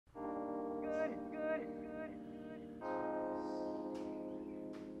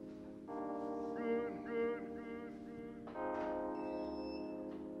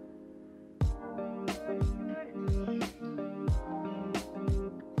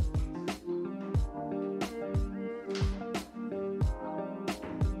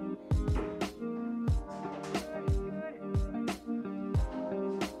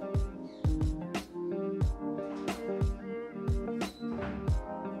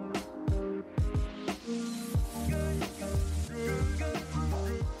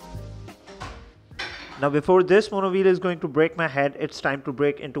Now before this mono wheel is going to break my head, it's time to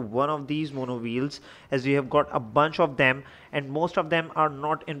break into one of these mono wheels, as we have got a bunch of them and most of them are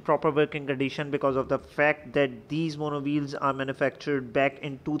not in proper working condition because of the fact that these mono wheels are manufactured back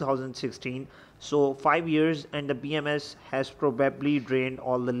in 2016. So 5 years and the BMS has probably drained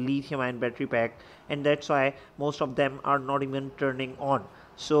all the lithium ion battery pack, and that's why most of them are not even turning on.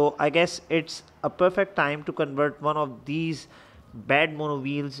 So I guess it's a perfect time to convert one of these bad mono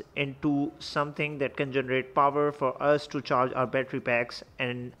wheels into something that can generate power for us to charge our battery packs,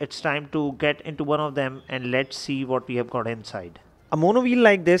 and it's time to get into one of them and let's see what we have got inside. A mono wheel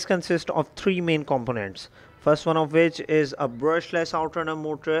like this consists of three main components. First one of which is a brushless outrunner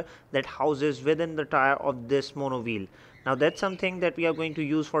motor that houses within the tire of this mono wheel. Now that's something that we are going to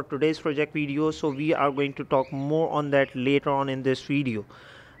use for today's project video, so we are going to talk more on that later on in this video.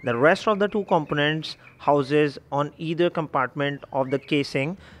 The rest of the two components houses on either compartment of the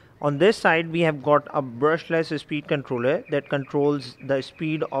casing. On this side we have got a brushless speed controller that controls the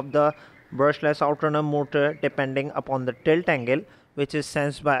speed of the brushless outrunner motor depending upon the tilt angle, which is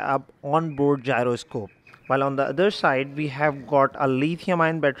sensed by a onboard gyroscope. While on the other side we have got a lithium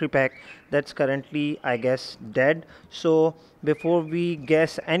ion battery pack that's currently, I guess, dead. So before we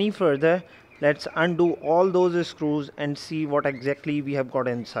guess any further, let's undo all those screws and see what exactly we have got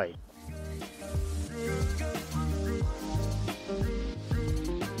inside.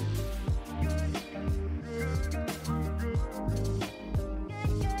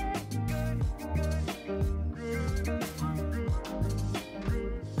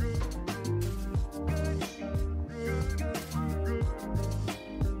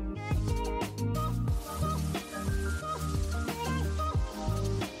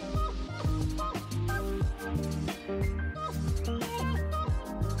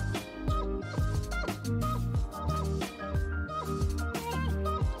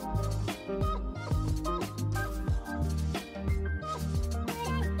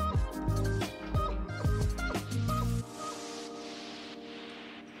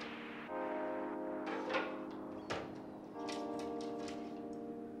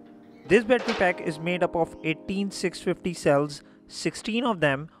 This battery pack is made up of 18 650 cells, 16 of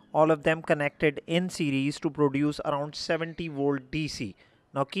them, all of them connected in series to produce around 70 volt DC.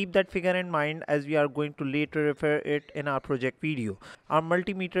 Now keep that figure in mind as we are going to later refer it in our project video. Our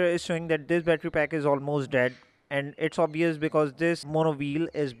multimeter is showing that this battery pack is almost dead, and it's obvious because this mono wheel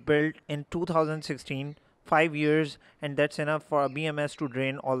is built in 2016. 5 years, and that's enough for a BMS to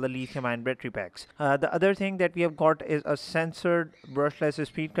drain all the lithium ion battery packs. The other thing that we have got is a censored brushless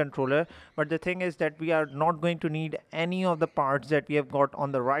speed controller, but the thing is that we are not going to need any of the parts that we have got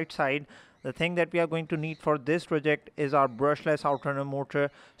on the right side. The thing that we are going to need for this project is our brushless outrunner motor.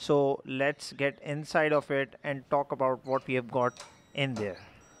 So let's get inside of it and talk about what we have got in there.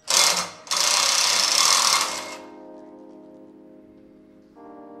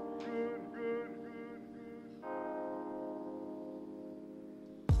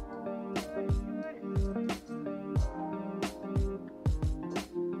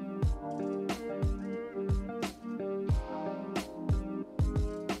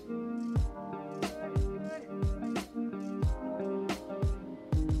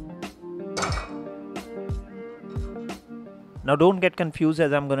 Now don't get confused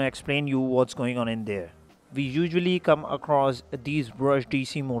as I'm going to explain you what's going on in there. We usually come across these brush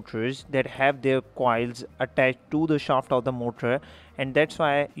DC motors that have their coils attached to the shaft of the motor, and that's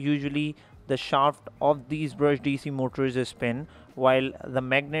why usually the shaft of these brush DC motors spin while the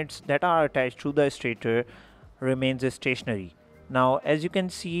magnets that are attached to the stator remains stationary. Now as you can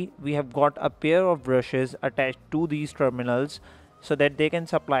see, we have got a pair of brushes attached to these terminals so that they can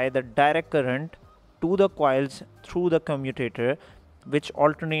supply the direct current to the coils through the commutator, which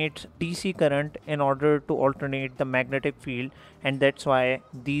alternates DC current in order to alternate the magnetic field, and that's why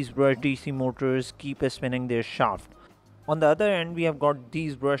these brush DC motors keep spinning their shaft. On the other end, we have got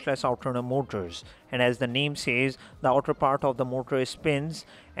these brushless outrunner motors, and as the name says, the outer part of the motor spins,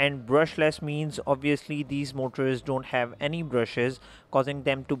 and brushless means obviously these motors don't have any brushes, causing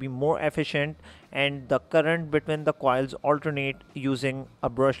them to be more efficient, and the current between the coils alternate using a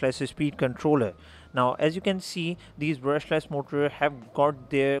brushless speed controller. Now as you can see, these brushless motors have got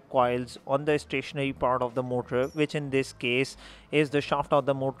their coils on the stationary part of the motor, which in this case is the shaft of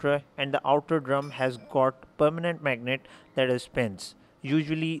the motor, and the outer drum has got permanent magnet that spins.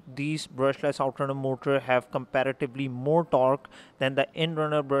 Usually these brushless outrunner motor have comparatively more torque than the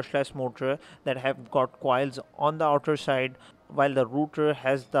in-runner brushless motor that have got coils on the outer side, while the rotor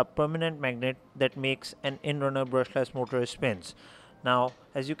has the permanent magnet that makes an in-runner brushless motor spins. Now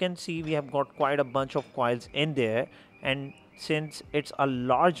as you can see, we have got quite a bunch of coils in there, and since it's a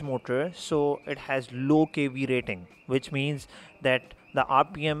large motor, so it has low kV rating, which means that the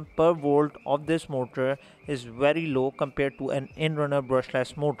RPM per volt of this motor is very low compared to an in-runner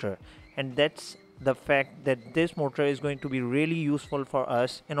brushless motor, and that's the fact that this motor is going to be really useful for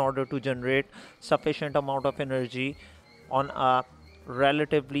us in order to generate sufficient amount of energy on a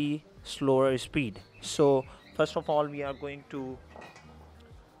relatively slower speed. So first of all, we are going to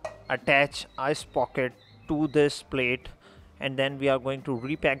attach ice pocket to this plate, and then we are going to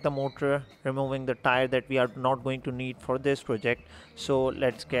repack the motor, removing the tire that we are not going to need for this project. So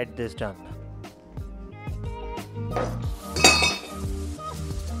let's get this done.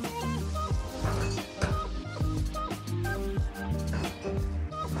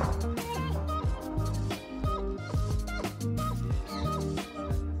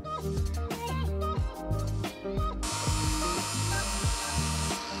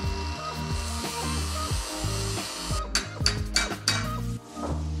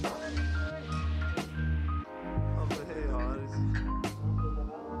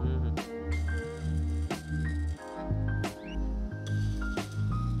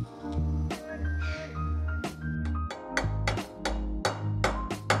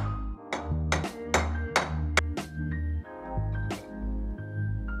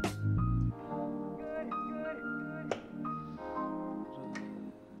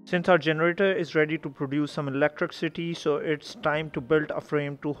 Since our generator is ready to produce some electricity, so it's time to build a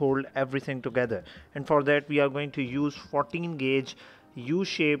frame to hold everything together. And for that, we are going to use 14 gauge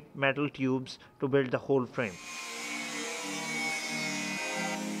U-shaped metal tubes to build the whole frame.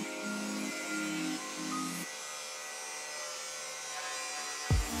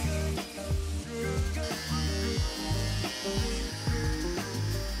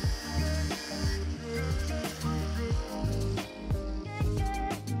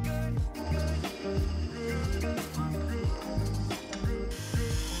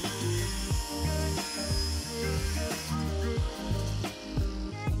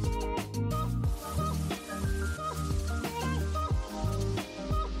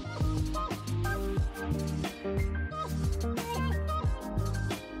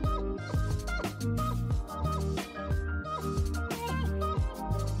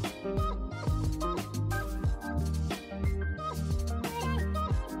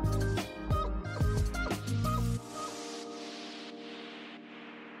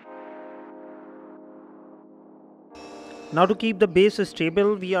 Now to keep the base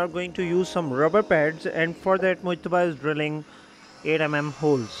stable, we are going to use some rubber pads, and for that Mujtaba is drilling 8 mm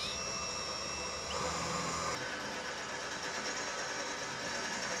holes.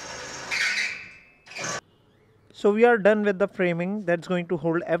 So we are done with the framing that's going to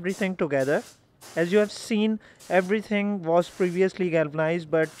hold everything together. As you have seen, everything was previously galvanized,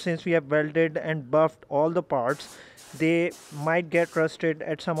 but since we have welded and buffed all the parts, they might get rusted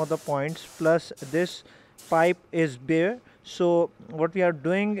at some of the points. Plus this pipe is bare, so what we are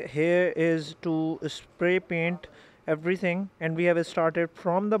doing here is to spray paint everything, and we have started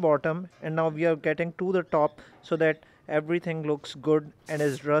from the bottom and now we are getting to the top so that everything looks good and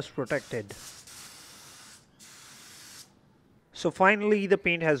is rust protected. So finally the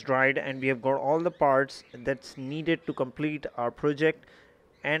paint has dried and we have got all the parts that's needed to complete our project,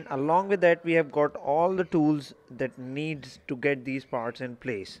 and along with that we have got all the tools that needs to get these parts in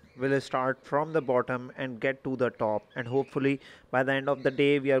place. We'll start from the bottom and get to the top, and hopefully by the end of the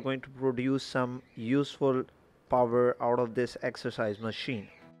day we are going to produce some useful power out of this exercise machine.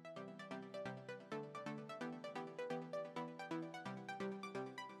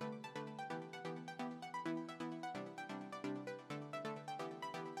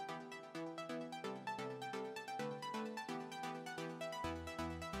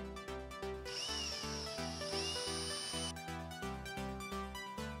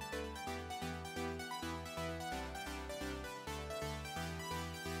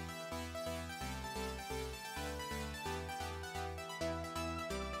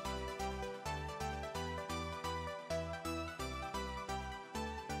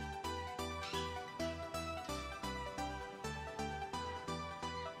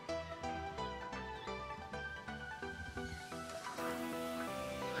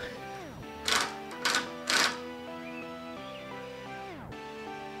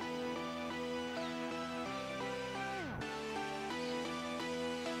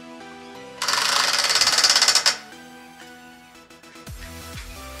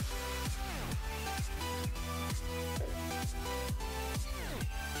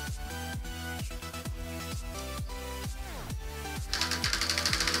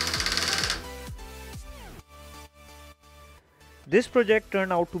 This project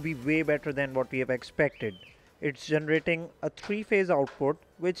turned out to be way better than what we have expected. It's generating a three-phase output,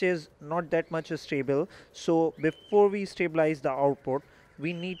 which is not that much stable. So before we stabilize the output,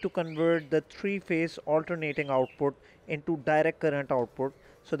 we need to convert the three-phase alternating output into direct current output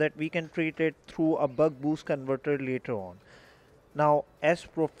so that we can treat it through a buck boost converter later on. Now, as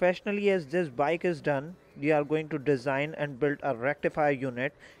professionally as this bike is done, we are going to design and build a rectifier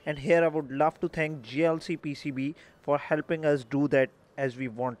unit, and here I would love to thank GLC PCB for helping us do that as we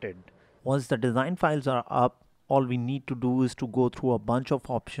wanted. Once the design files are up, all we need to do is to go through a bunch of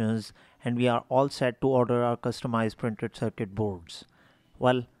options and we are all set to order our customized printed circuit boards.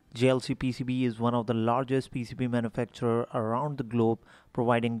 Well, JLC PCB is one of the largest PCB manufacturer around the globe,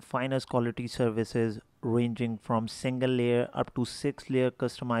 providing finest quality services ranging from single layer up to 6-layer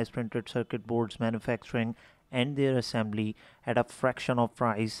customized printed circuit boards manufacturing and their assembly at a fraction of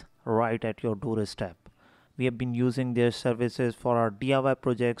price right at your doorstep. We have been using their services for our DIY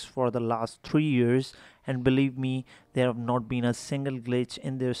projects for the last 3 years, and believe me, there have not been a single glitch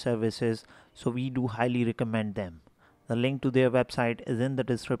in their services, so we do highly recommend them. The link to their website is in the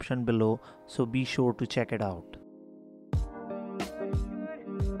description below, so be sure to check it out.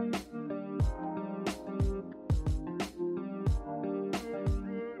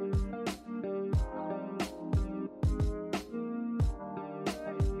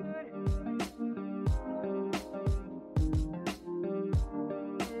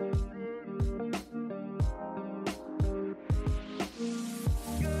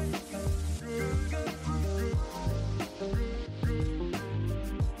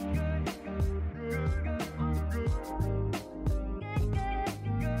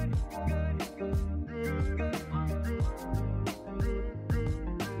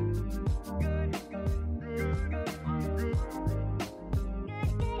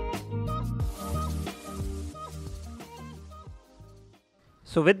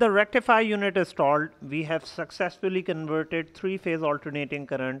 So with the rectifier unit installed, we have successfully converted three-phase alternating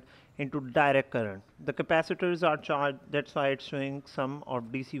current into direct current. The capacitors are charged, that's why it's showing some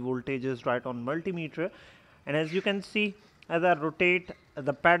of DC voltages right on multimeter. And as you can see, as I rotate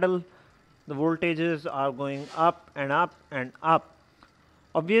the pedal, the voltages are going up and up and up.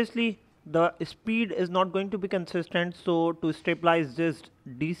 Obviously, the speed is not going to be consistent, so to stabilize this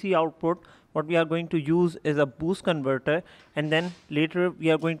DC output, what we are going to use is a boost converter, and then later we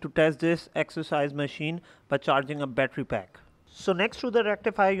are going to test this exercise machine by charging a battery pack. So next to the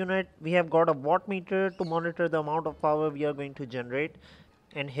rectifier unit, we have got a watt meter to monitor the amount of power we are going to generate,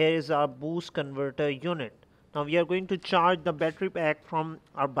 and here is our boost converter unit. Now we are going to charge the battery pack from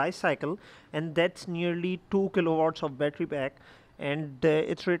our bicycle, and that's nearly 2 kilowatts of battery pack, and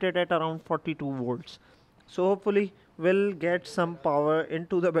it's rated at around 42 volts. So hopefully we'll get some power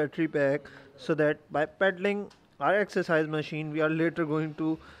into the battery pack so that by pedaling our exercise machine, we are later going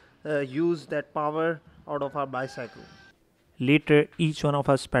to use that power out of our bicycle. Later, each one of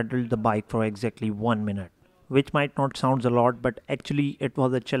us pedaled the bike for exactly 1 minute, which might not sound a lot, but actually it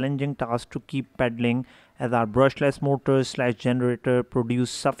was a challenging task to keep pedaling as our brushless motor/generator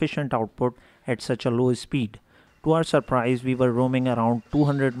produced sufficient output at such a low speed. To our surprise, we were roaming around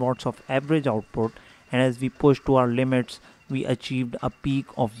 200 watts of average output, and as we pushed to our limits, we achieved a peak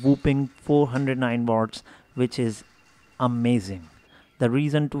of whooping 409 watts, which is amazing. The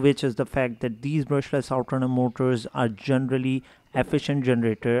reason to which is the fact that these brushless alternator motors are generally efficient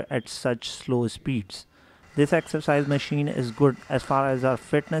generator at such slow speeds. This exercise machine is good as far as our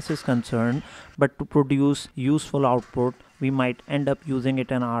fitness is concerned, but to produce useful output, we might end up using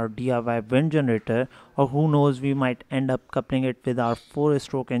it in our DIY wind generator, or who knows, we might end up coupling it with our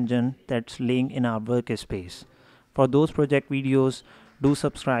 4-stroke engine that's laying in our workspace. For those project videos, do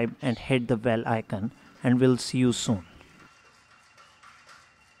subscribe and hit the bell icon, and we'll see you soon.